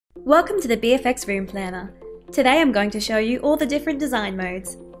Welcome to the BFX Roomplanner. Today I'm going to show you all the different design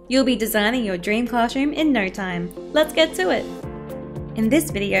modes. You'll be designing your dream classroom in no time. Let's get to it! In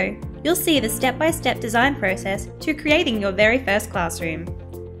this video, you'll see the step-by-step design process to creating your very first classroom.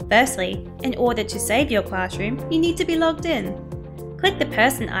 Firstly, in order to save your classroom, you need to be logged in. Click the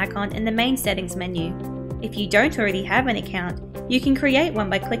person icon in the main settings menu. If you don't already have an account, you can create one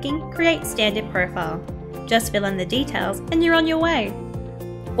by clicking Create Standard Profile. Just fill in the details and you're on your way.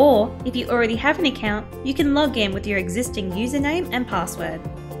 Or, if you already have an account, you can log in with your existing username and password.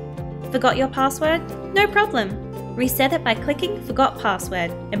 Forgot your password? No problem! Reset it by clicking Forgot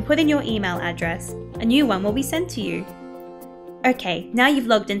Password and put in your email address. A new one will be sent to you. Okay, now you've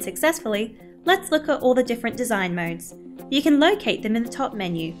logged in successfully, let's look at all the different design modes. You can locate them in the top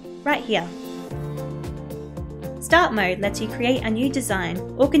menu, right here. Start mode lets you create a new design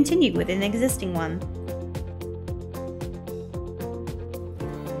or continue with an existing one.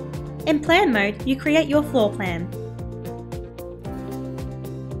 In plan mode, you create your floor plan.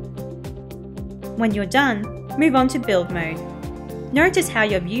 When you're done, move on to build mode. Notice how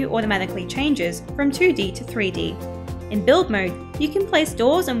your view automatically changes from 2D to 3D. In build mode, you can place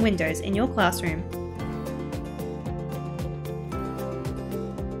doors and windows in your classroom.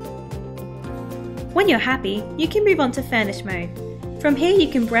 When you're happy, you can move on to furnish mode. From here you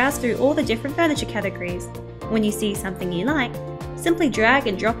can browse through all the different furniture categories. When you see something you like, simply drag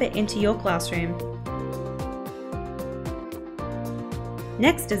and drop it into your classroom.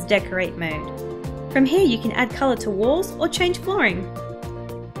 Next is decorate mode. From here you can add colour to walls or change flooring.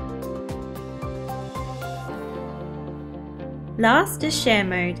 Last is share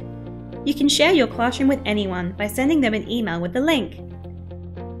mode. You can share your classroom with anyone by sending them an email with the link.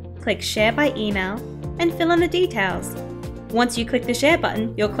 Click Share by email and fill in the details. Once you click the share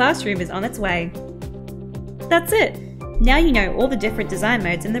button, your classroom is on its way. That's it! Now you know all the different design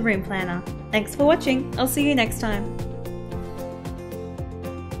modes in the Roomplanner. Thanks for watching, I'll see you next time.